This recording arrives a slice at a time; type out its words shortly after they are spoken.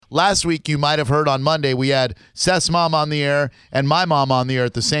last week you might have heard on Monday we had Seth's mom on the air and my mom on the air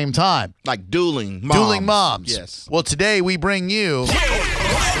at the same time. Like dueling moms. Dueling moms. Yes. Well, today we bring you... It's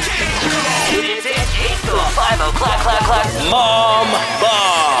the 5 o'clock Mom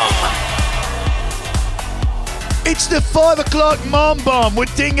Bomb. It's the 5 o'clock Mom Bomb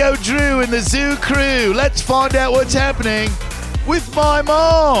with Dingo Drew and the Zoo crew. Let's find out what's happening with my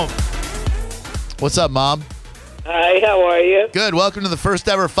mom. What's up, Mom? Hi, how are you? Good. Welcome to the first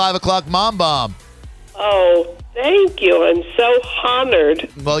ever 5 o'clock Mom Bomb. Oh, thank you. I'm so honored.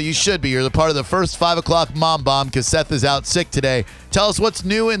 Well, you should be. You're the part of the first 5 o'clock Mom Bomb because Seth is out sick today. Tell us what's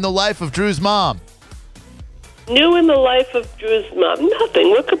new in the life of Drew's mom. New in the life of Drew's mom?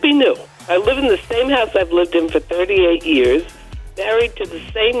 Nothing. What could be new? I live in the same house I've lived in for 38 years, married to the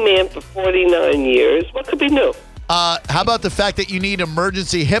same man for 49 years. What could be new? How about the fact that you need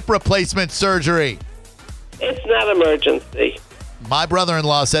emergency hip replacement surgery? It's not emergency. My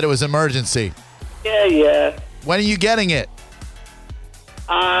brother-in-law said it was emergency. Yeah. When are you getting it?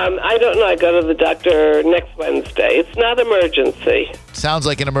 I don't know. I go to the doctor next Wednesday. It's not emergency. Sounds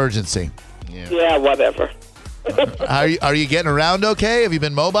like an emergency. Yeah, whatever. Are you getting around okay? Have you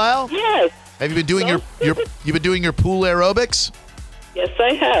been mobile? Yes. Have you been doing your pool aerobics? Yes,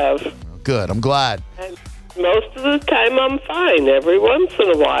 I have. Good. I'm glad. And most of the time I'm fine. Every once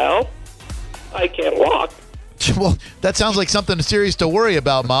in a while, I can't walk. Well, that sounds like something serious to worry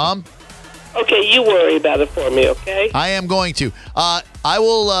about, Mom. Okay, you worry about it for me, okay? I am going to. I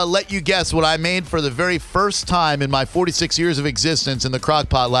will let you guess what I made for the very first time in my 46 years of existence in the crock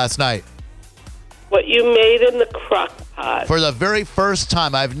pot last night. What you made in the crock pot. For the very first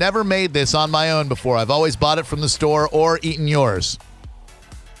time. I've never made this on my own before. I've always bought it from the store or eaten yours.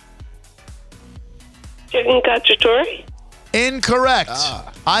 Chicken cacciatore? Incorrect.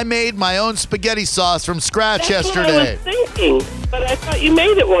 I made my own spaghetti sauce from scratch yesterday. That's what I was thinking, but I thought you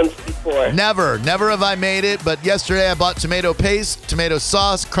made it once before. Never have I made it, but yesterday I bought tomato paste, tomato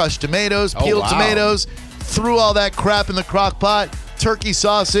sauce, crushed tomatoes, peeled tomatoes, threw all that crap in the crock pot, turkey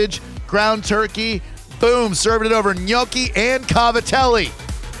sausage, ground turkey, boom, served it over gnocchi and cavatelli.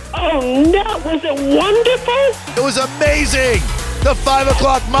 Oh, no. Was it wonderful? It was amazing. The 5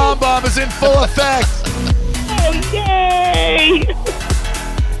 o'clock Mom Bomb is in full effect. Oh, yay!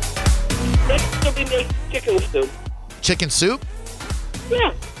 Next will be make chicken soup. Chicken soup?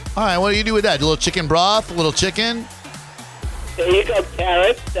 Yeah. All right, what do you do with that? A little chicken broth, a little chicken? There you go.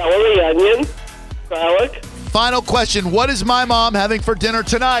 Carrot, celery, onion, garlic. Final question. What is my mom having for dinner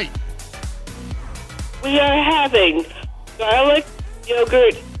tonight? We are having garlic,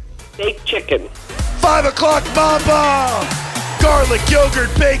 yogurt, baked chicken. 5 o'clock Mom Bomb! Garlic yogurt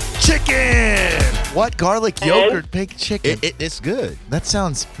baked chicken! What? Garlic yogurt baked chicken? It's good. That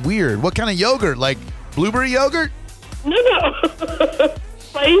sounds weird. What kind of yogurt? Like blueberry yogurt? No.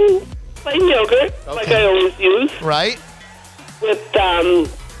 plain yogurt, like I always use. Right. With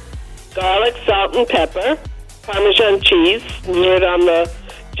garlic, salt, and pepper, Parmesan cheese, smear it on the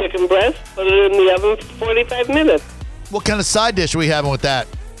chicken breast, put it in the oven for 45 minutes. What kind of side dish are we having with that?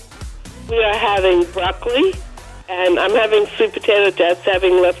 We are having broccoli, and I'm having sweet potato. Dad's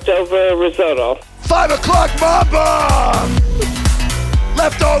having leftover risotto. 5 o'clock Mom Bomb!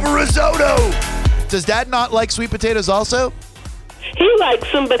 Leftover risotto! Does Dad not like sweet potatoes also? He likes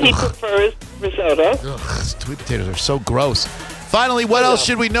them, but he prefers risotto. Ugh, sweet potatoes are so gross. Finally, what else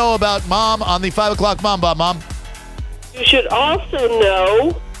should we know about Mom on the 5 o'clock Mom Bomb, Mom? You should also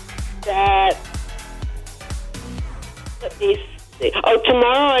know that, let me see. Oh,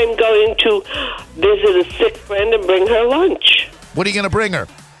 tomorrow I'm going to visit a sick friend and bring her lunch. What are you going to bring her?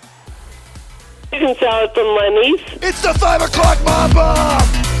 Chicken salad from Lenny's. It's the 5 o'clock Mom Bomb!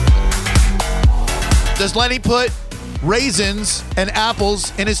 Does Lenny put raisins and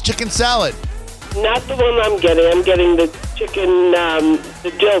apples in his chicken salad? Not the one I'm getting. I'm getting the chicken,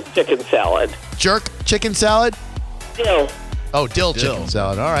 the dill chicken salad. Jerk chicken salad? Dill. Oh, dill chicken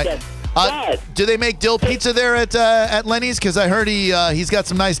salad. All right. Yes. Do they make dill pizza there at Lenny's? Because I heard he's got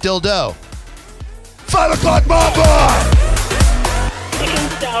some nice dill dough. 5 o'clock Mom Bomb! Chicken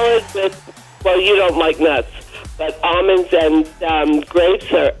salad with, well, you don't like nuts, but almonds and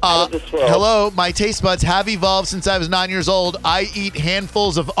grapes are out of this world. Hello, my taste buds have evolved since I was 9 years old. I eat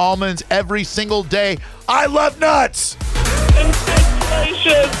handfuls of almonds every single day. I love nuts!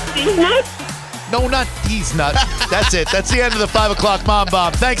 Congratulations. These nuts? No, not these nuts. That's it. That's the end of the 5 o'clock Mom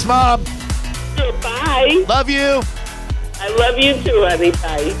Bomb. Thanks, Mom. Bye. Love you. I love you too, honey.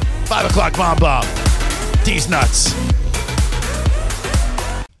 Bye. 5 o'clock Mom Bomb. These nuts.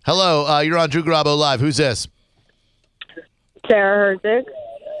 Hello, you're on Drew Garabo Live. Who's this? Sarah Herzig.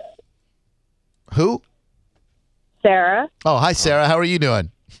 Who? Sarah. Oh, hi, Sarah. How are you doing?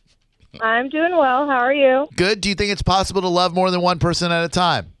 I'm doing well. How are you? Good. Do you think it's possible to love more than one person at a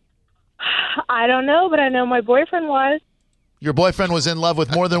time? I don't know, but I know my boyfriend was. Your boyfriend was in love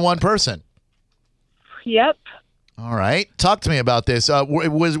with more than one person. Yep. All right. Talk to me about this.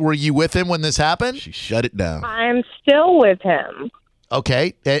 Were you with him when this happened? She shut it down. I'm still with him.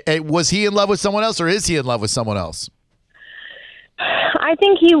 Okay. Was he in love with someone else, or is he in love with someone else? I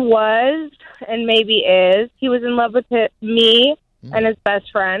think he was, and maybe is. He was in love with me and his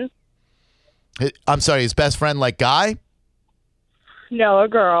best friend. I'm sorry, his best friend, like guy? No, a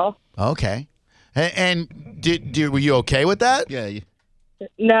girl. Okay. And were you okay with that? Yeah.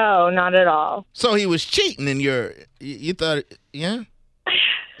 No, not at all. So he was cheating, and you thought, yeah?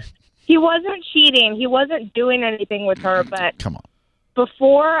 He wasn't cheating. He wasn't doing anything with her, but Come on.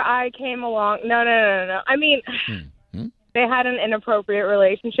 before I came along, no. I mean, they had an inappropriate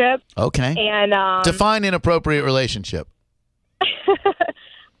relationship, Okay. and Define inappropriate relationship.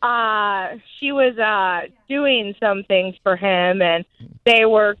 she was doing some things for him, and they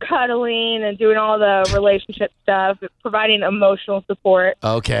were cuddling and doing all the relationship stuff, providing emotional support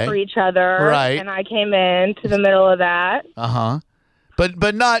Okay. for each other. Right. And I came in to the middle of that. Uh-huh.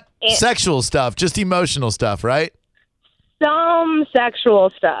 But not sexual stuff, just emotional stuff, right? Some sexual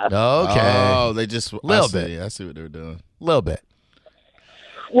stuff. Okay. Oh, they just Little I see. bit. I see what they're doing. A little bit.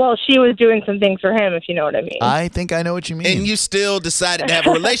 Well, she was doing some things for him, if you know what I mean. I think I know what you mean. And you still decided to have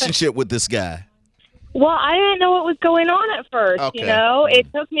a relationship with this guy. Well, I didn't know what was going on at first, Okay. you know? It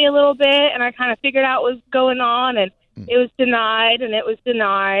took me a little bit, and I kind of figured out what was going on, and it was denied, and it was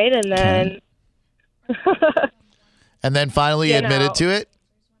denied, and then... And then finally You admitted know. to it?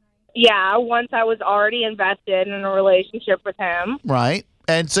 Yeah, once I was already invested in a relationship with him. Right.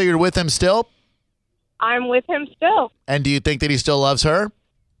 And so you're with him still? I'm with him still. And do you think that he still loves her?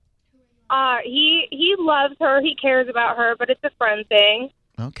 He loves her. He cares about her, but it's a friend thing.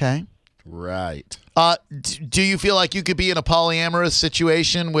 Okay. Right. Do you feel like you could be in a polyamorous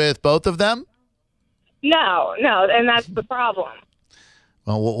situation with both of them? No, and that's the problem.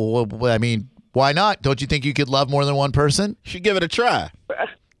 Well, I mean, why not? Don't you think you could love more than one person? Should give it a try.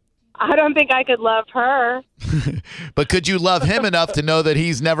 I don't think I could love her. But could you love him enough to know that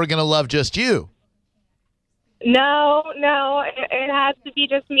he's never going to love just you? No, it has to be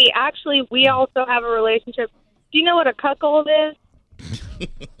just me. Actually, we also have a relationship. Do you know what a cuckold is?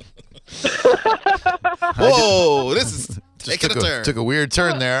 Whoa, this is taking a Took turn. took a weird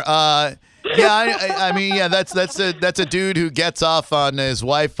turn there. I mean, yeah, that's a dude who gets off on his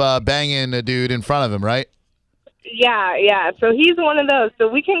wife banging a dude in front of him, right? Yeah. So he's one of those. So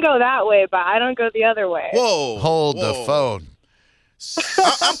we can go that way, but I don't go the other way. Whoa. Hold the whoa. phone.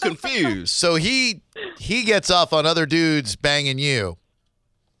 I'm confused. So he gets off on other dudes banging you.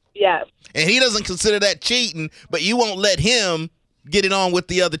 Yes. And he doesn't consider that cheating, but you won't let him get it on with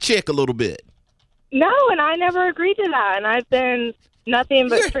the other chick a little bit. No, and I never agreed to that. And I've been nothing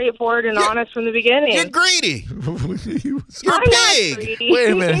but straightforward and honest from the beginning. You're greedy. You're I'm a not pig. greedy.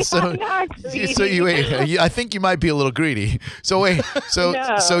 Wait a minute. So, I'm not greedy. so you wait. I think you might be a little greedy. So wait. So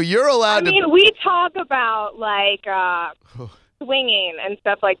No. so you're allowed I mean, we talk about like swinging and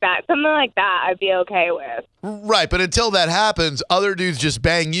stuff like that. Something like that, I'd be okay with. right, but until that happens, other dudes just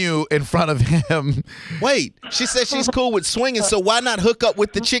bang you in front of him. Wait, she said she's cool with swinging, so why not hook up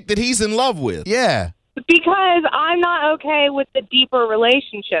with the chick that he's in love with? Yeah. Because I'm not okay with the deeper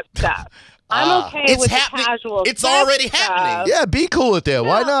relationship stuff. I'm okay It's with happening. the casual. It's sex already stuff. happening. Yeah, be cool with that.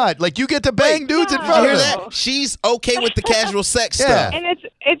 Why not? Like you get to bang dudes in no. front You of hear him. that? She's okay with the casual sex Yeah. stuff. And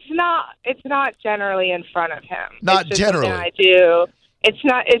it's not generally in front of him. Not it's just generally. something I do.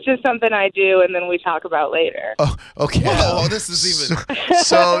 It's just something I do, and then we talk about later. Oh, okay. Whoa, this is even.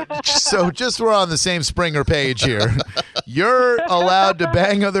 So just we're on the same Springer page here. You're allowed to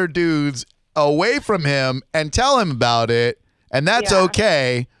bang other dudes away from him and tell him about it, and that's Yeah.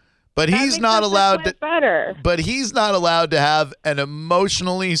 okay. But That he's makes not us allowed live to. better. But he's not allowed to have an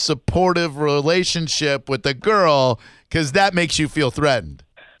emotionally supportive relationship with the girl because that makes you feel threatened.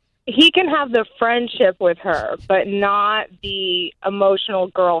 He can have the friendship with her, but not the emotional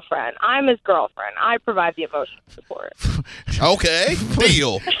girlfriend. I'm his girlfriend. I provide the emotional support. Okay,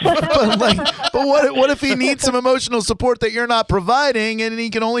 deal. but what if he needs some emotional support that you're not providing, and he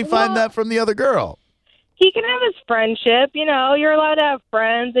can only find that from the other girl? He can have his friendship. You know, you're allowed to have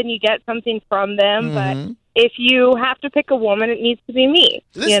friends, and you get something from them. But if you have to pick a woman, it needs to be me.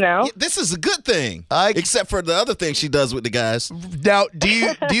 This, you know. this is a good thing, except for the other thing she does with the guys. Now, do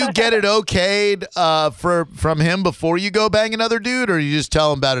you get it okayed from him before you go bang another dude, or you just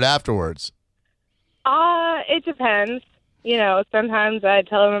tell him about it afterwards? It depends. You know, sometimes I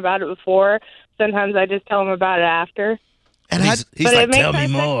tell him about it before. Sometimes I just tell him about it after. And he's but like, it makes tell me our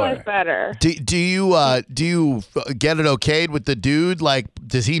sex more. life better. do you get it okayed with the dude? Like,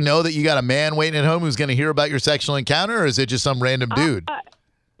 does he know that you got a man waiting at home who's going to hear about your sexual encounter, or is it just some random dude?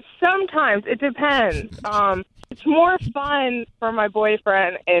 Sometimes it depends. It's more fun for my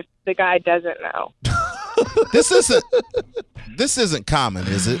boyfriend if the guy doesn't know. This isn't common,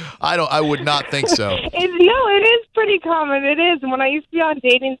 is it? I would not think so. It is pretty common. It is. When I used to be on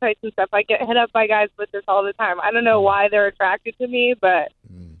dating sites and stuff, I get hit up by guys with this all the time. I don't know why they're attracted to me, but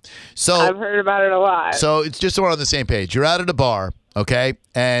So I've heard about it a lot. So it's just so we're on the same page. You're out at a bar, okay?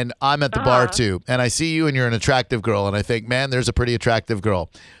 And I'm at the bar too. And I see you and you're an attractive girl. And I think, man, there's a pretty attractive girl.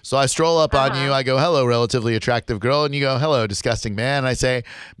 So I stroll up on you. I go, hello, relatively attractive girl. And you go, hello, disgusting man. And I say,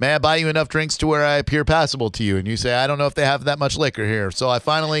 may I buy you enough drinks to where I appear passable to you? And you say, I don't know if they have that much liquor here. So I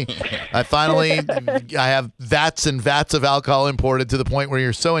have vats and vats of alcohol imported to the point where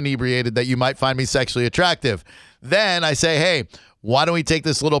you're so inebriated that you might find me sexually attractive. Then I say, hey, why don't we take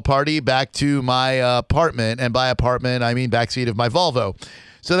this little party back to my apartment? And by apartment, I mean backseat of my Volvo.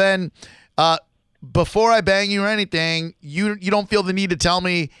 So then before I bang you or anything, you don't feel the need to tell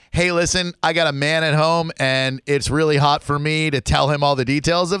me, hey, listen, I got a man at home and it's really hot for me to tell him all the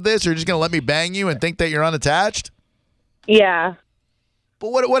details of this? You're just going to let me bang you and think that you're unattached? Yeah.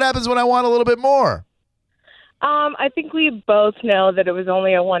 But what happens when I want a little bit more? I think we both know that it was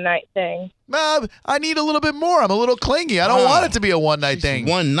only a one-night thing. I need a little bit more. I'm a little clingy. I don't want it to be a one-night thing.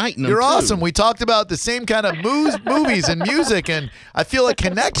 One night. You're awesome. We talked about the same kind of movies and music, and I feel a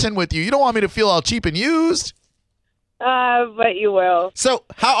connection with you. You don't want me to feel all cheap and used. But you will. So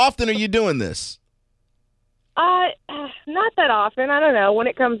how often are you doing this? Not that often. I don't know. When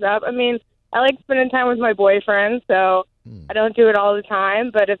it comes up. I mean, I like spending time with my boyfriend, so I don't do it all the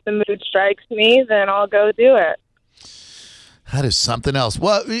time. But if the mood strikes me, then I'll go do it. That is something else.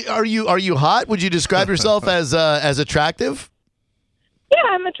 What are you hot? Would you describe yourself as attractive? Yeah,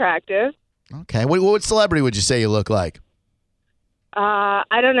 I'm attractive. Okay. What celebrity would you say you look like? I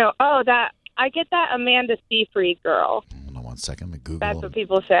don't know. Oh, I get that Amanda Seyfried girl. Hold on one second. Let me Google. That's what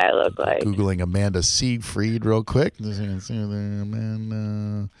people say I look like. Googling Amanda Seyfried real quick. Yeah,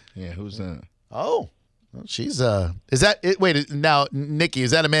 who's that? Oh, well, she's is that it? Wait, now, Nikki,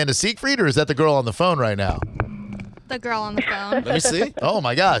 is that Amanda Seyfried or is that the girl on the phone right now? The girl on the phone. Let me see. Oh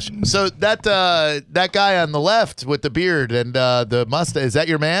my gosh! So that guy on the left with the beard and the mustache, is that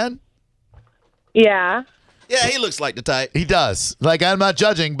your man? Yeah. Yeah, he looks like the type. He does. Like, I'm not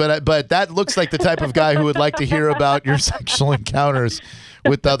judging, but that looks like the type of guy who would like to hear about your sexual encounters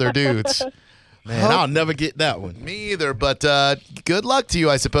with other dudes. Man, I'll never get that one. Me either, but good luck to you,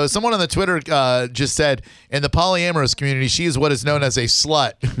 I suppose. Someone on the Twitter just said, in the polyamorous community, she is what is known as a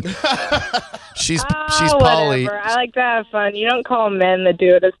slut. she's poly. Whatever. I like to have fun. You don't call men that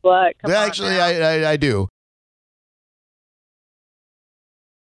do it a slut. Come on Actually, now. I do.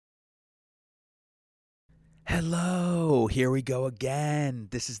 Hello, here we go again.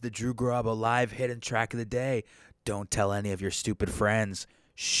 This is the Drew Garabo live hidden track of the day. Don't tell any of your stupid friends.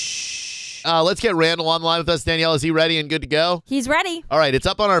 Shh. Let's get Randall online with us. Danielle, is he ready and good to go? He's ready. All right, it's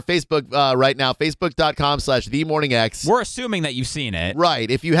up on our Facebook right now, facebook.com/TheMorningX. We're assuming that you've seen it. Right.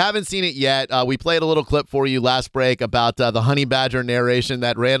 If you haven't seen it yet, we played a little clip for you last break about the honey badger narration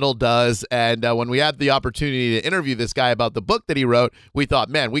that Randall does. And when we had the opportunity to interview this guy about the book that he wrote, we thought,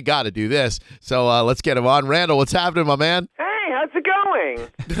 man, we got to do this. So let's get him on. Randall, what's happening, my man? Hey, how's it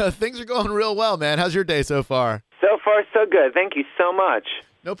going? Things are going real well, man. How's your day so far? So far, so good. Thank you so much.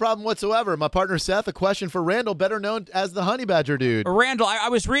 No problem whatsoever. My partner Seth, a question for Randall, better known as the Honey Badger dude. Randall, I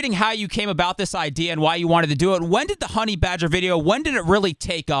was reading how you came about this idea and why you wanted to do it. When did the Honey Badger video, when did it really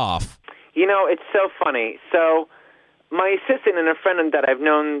take off? You know, it's so funny. So my assistant and a friend that I've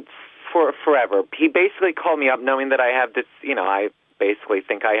known for forever, he basically called me up knowing that I have this, I basically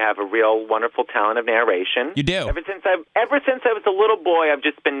think I have a real wonderful talent of narration. You do. Ever since I was a little boy, I've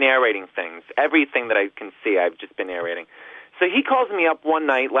just been narrating things. Everything that I can see, I've just been narrating. So he calls me up one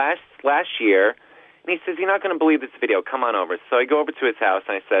night last year, and he says, "You're not going to believe this video. Come on over." So I go over to his house,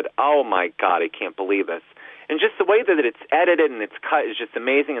 and I said, "Oh, my God, I can't believe this." And just the way that it's edited and it's cut is just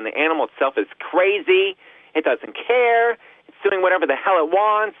amazing, and the animal itself is crazy. It doesn't care. It's doing whatever the hell it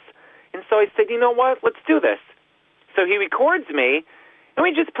wants. And so I said, you know what? Let's do this. So he records me, and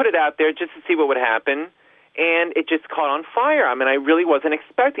we just put it out there just to see what would happen. And it just caught on fire. I mean, I really wasn't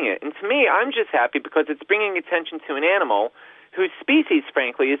expecting it. And to me, I'm just happy because it's bringing attention to an animal whose species,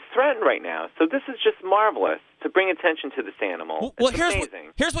 frankly, is threatened right now. So this is just marvelous to bring attention to this animal. Well, it's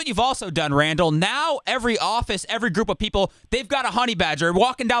amazing. here's what you've also done, Randall. Now every office, every group of people, they've got a honey badger.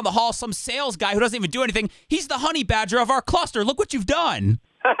 Walking down the hall, some sales guy who doesn't even do anything, he's the honey badger of our cluster. Look what you've done.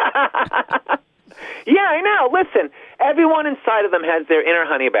 Yeah, I know. Listen, Everyone inside of them has their inner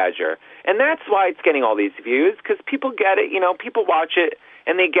honey badger. And that's why it's getting all these views, because people get it. People watch it,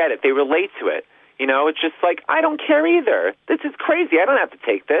 and they get it. They relate to it. It's just like, I don't care either. This is crazy. I don't have to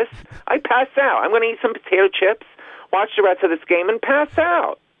take this. I pass out. I'm going to eat some potato chips, watch the rest of this game, and pass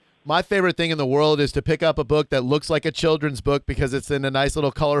out. My favorite thing in the world is to pick up a book that looks like a children's book because it's in a nice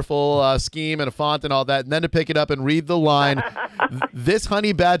little colorful scheme and a font and all that, and then to pick it up and read the line, "This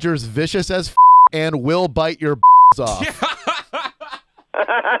honey badger's vicious as and will bite your off."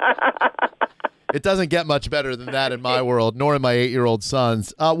 It doesn't get much better than that in my world, nor in my 8-year-old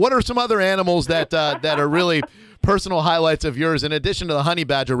son's. What are some other animals that are really personal highlights of yours? In addition to the honey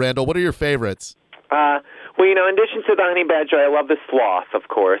badger, Randall, what are your favorites? Well, in addition to the honey badger, I love the sloth, of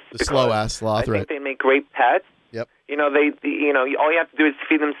course. The slow-ass sloth, right? I right? think they make great pets. Yep. All you have to do is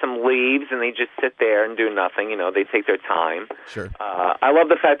feed them some leaves, and they just sit there and do nothing. They take their time. Sure. I love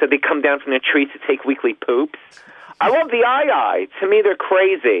the fact that they come down from their trees to take weekly poops. I love the eye. To me, they're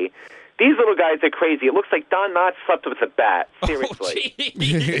crazy. These little guys are crazy. It looks like Don Knotts slept with a bat. Seriously.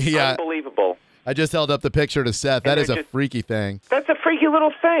 Yeah. Unbelievable. I just held up the picture to Seth. That is a freaky thing. That's a freaky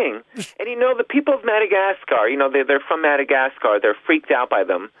little thing. And the people of Madagascar, they're from Madagascar. They're freaked out by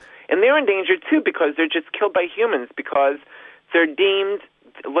them. And they're endangered, too, because they're just killed by humans because they're deemed,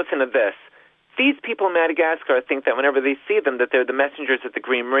 listen to this, these people in Madagascar think that whenever they see them, that they're the messengers of the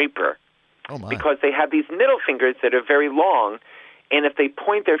Grim Reaper. Oh, my. Because they have these middle fingers that are very long, and if they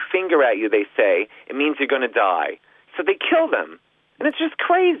point their finger at you, they say, it means you're going to die. So they kill them. And it's just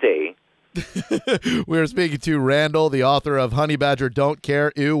crazy. We are speaking to Randall, the author of Honey Badger Don't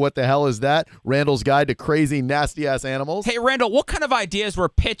Care. Ew, what the hell is that? Randall's Guide to Crazy, Nasty-Ass Animals. Hey, Randall, what kind of ideas were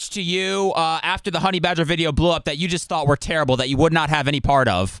pitched to you after the Honey Badger video blew up that you just thought were terrible, that you would not have any part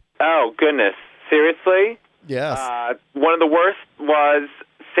of? Oh, goodness. Seriously? Yes. One of the worst was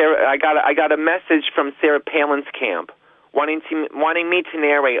Sarah. I got a message from Sarah Palin's camp wanting me to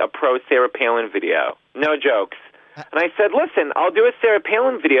narrate a pro Sarah Palin video. No jokes. And I said, listen, I'll do a Sarah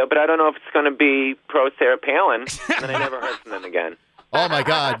Palin video, but I don't know if it's going to be pro Sarah Palin. And then I never heard from them again. Oh my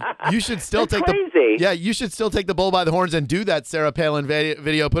God! You should still That's take crazy. you should still take the bull by the horns and do that Sarah Palin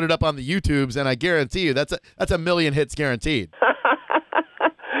video. Put it up on the YouTubes, and I guarantee you that's a million hits guaranteed.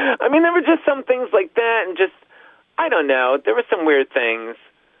 I mean, there were just some things like that, and just I don't know. There were some weird things.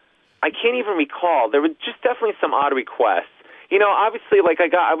 I can't even recall. There were just definitely some odd requests. Obviously,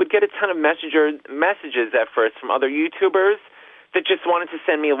 I would get a ton of messages at first from other YouTubers that just wanted to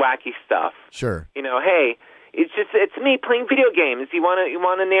send me wacky stuff. Sure. Hey, it's me playing video games. You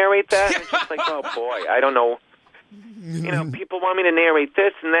want to narrate that? And it's just like, oh boy, I don't know. People want me to narrate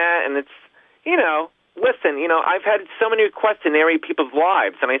this and that, and it's listen, I've had so many requests to narrate people's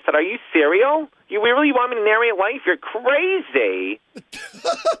lives, and I said, are you serial? You really want me to narrate life? You're crazy.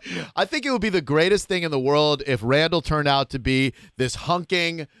 I think it would be the greatest thing in the world if Randall turned out to be this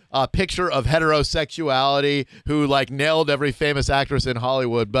hunking picture of heterosexuality who nailed every famous actress in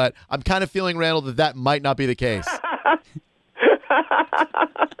Hollywood. But I'm kind of feeling, Randall, that might not be the case.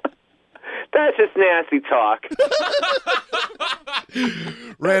 That's just nasty talk.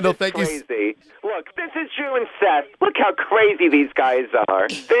 Randall, thank you. Crazy. Look, this is Drew and Seth. Look how crazy these guys are.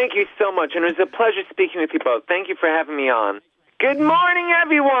 Thank you so much, and it was a pleasure speaking with you both. Thank you for having me on. Good morning,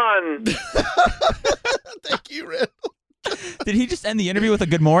 everyone. Thank you, Randall. Did he just end the interview with a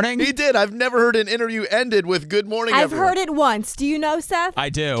good morning? He did. I've never heard an interview ended with good morning, I've everyone. heard it once. Do you know, Seth? I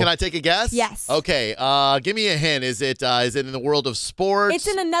do. Can I take a guess? Yes. Okay. Give me a hint. Is it in the world of sports? It's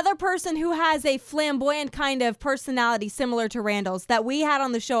in another person who has a flamboyant kind of personality similar to Randall's that we had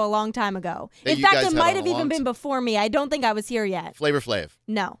on the show a long time ago. That In you fact, guys it had might on have a even long been before me. I don't think I was here yet. Flavor Flav.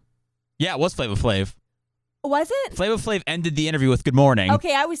 No. Yeah, it was Flavor Flav. Was it? Flavor Flav ended the interview with good morning.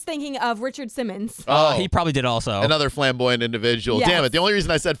 Okay, I was thinking of Richard Simmons. He probably did also. Another flamboyant individual. Yes. Damn it. The only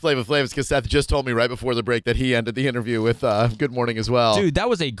reason I said Flavor Flav is because Seth just told me right before the break that he ended the interview with good morning as well. Dude, that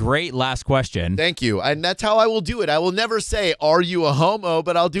was a great last question. Thank you. And that's how I will do it. I will never say, are you a homo?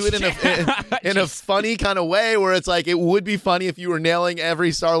 But I'll do it in a funny kind of way where it's like, it would be funny if you were nailing every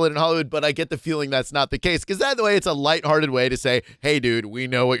starlet in Hollywood, but I get the feeling that's not the case. Because that way, it's a lighthearted way to say, hey, dude, we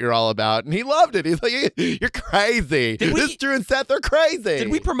know what you're all about. And he loved it. He's like, you're crazy. This Drew and Seth are crazy. Did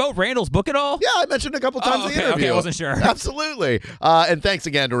we promote Randall's book at all? Yeah, I mentioned a couple times in the interview. Okay, I wasn't sure. Absolutely. And thanks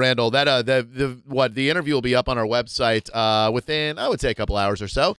again to Randall. That the interview will be up on our website within, I would say, a couple hours or so.